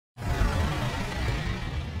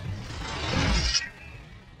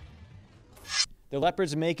The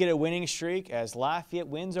Leopards make it a winning streak as Lafayette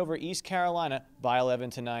wins over East Carolina by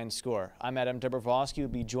 11-9 score. I'm Adam Dobrowolski. We'll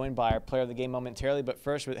be joined by our player of the game momentarily, but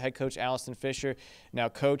first with head coach Alison Fisher. Now,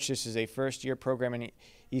 coach, this is a first-year program in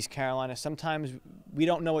East Carolina. Sometimes we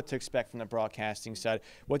don't know what to expect from the broadcasting side.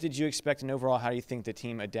 What did you expect, and overall, how do you think the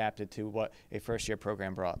team adapted to what a first-year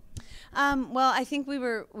program brought? Well, I think we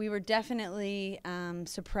were definitely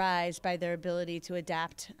surprised by their ability to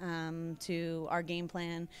adapt to our game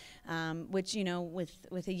plan, which, you know,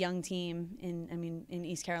 with a young team in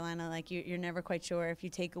East Carolina, like you're never quite sure if you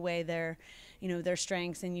take away their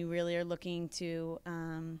strengths and you really are looking to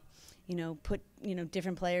put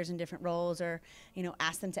different players in different roles, or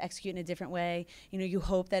ask them to execute in a different way. You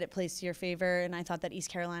hope that it plays to your favor, and I thought that East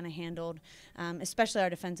Carolina handled especially our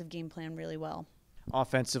defensive game plan really well.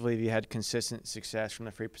 Offensively, you had consistent success from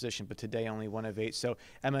the free position, but today only 1 of 8. So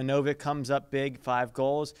Emma Novick comes up big, 5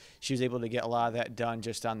 goals. She was able to get a lot of that done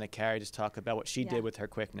just on the carry. Just talk about what she did with her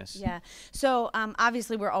quickness. Yeah. So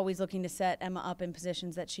obviously we're always looking to set Emma up in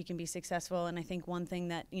positions that she can be successful, and I think one thing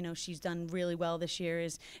that she's done really well this year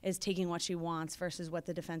is taking what she wants versus what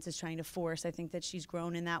the defense is trying to force. I think that she's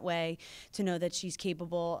grown in that way to know that she's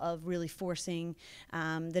capable of really forcing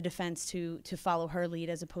the defense to follow her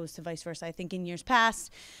lead as opposed to vice versa. I think in years past,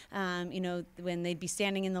 when they'd be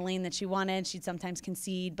standing in the lane that she wanted, she'd sometimes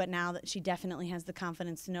concede, but now that she definitely has the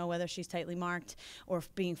confidence to know whether she's tightly marked or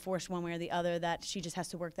being forced one way or the other, that she just has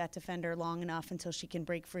to work that defender long enough until she can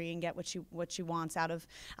break free and get what she wants out of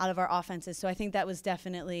our offenses. So I think that was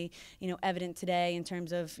definitely evident today in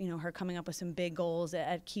terms of her coming up with some big goals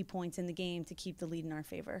at key points in the game to keep the lead in our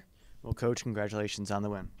favor. Well, Coach, congratulations on the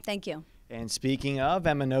win. Thank you. And speaking of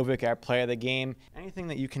Emma Novick, our player of the game, anything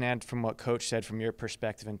that you can add from what Coach said from your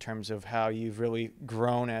perspective in terms of how you've really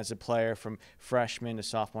grown as a player from freshman to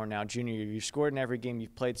sophomore, now junior year? You've scored in every game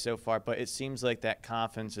you've played so far, but it seems like that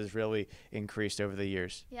confidence has really increased over the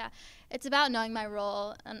years. Yeah, it's about knowing my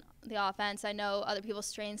role in the offense. I know other people's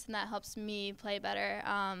strengths, and that helps me play better.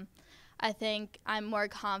 I think I'm more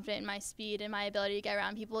confident in my speed and my ability to get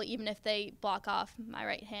around people, even if they block off my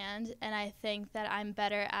right hand. And I think that I'm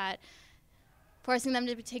better at forcing them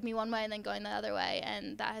to take me one way and then going the other way,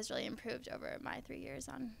 and that has really improved over my 3 years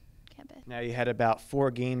on campus. Now, you had about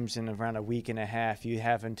 4 games in around a week and a half. You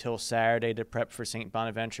have until Saturday to prep for St.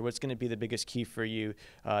 Bonaventure. What's going to be the biggest key for you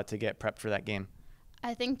to get prepped for that game?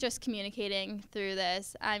 I think just communicating through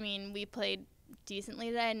this. I mean, we played decently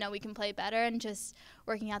today. I know we can play better, and just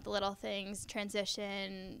working out the little things,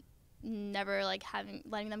 transition, never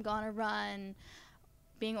letting them go on a run,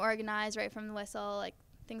 being organized right from the whistle,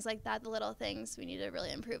 things like that, the little things we need to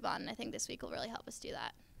really improve on, and I think this week will really help us do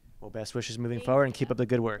that. Well, best wishes moving forward, and keep up the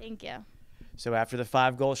good work. Thank you. So after the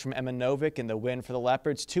 5 goals from Emma Novick and the win for the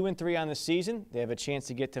Leopards, 2-3 on the season, they have a chance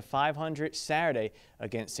to get to 500 Saturday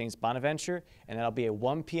against St. Bonaventure, and that'll be a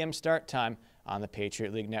 1 p.m. start time on the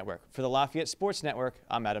Patriot League Network. For the Lafayette Sports Network,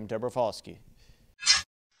 I'm Adam Dobrowolski.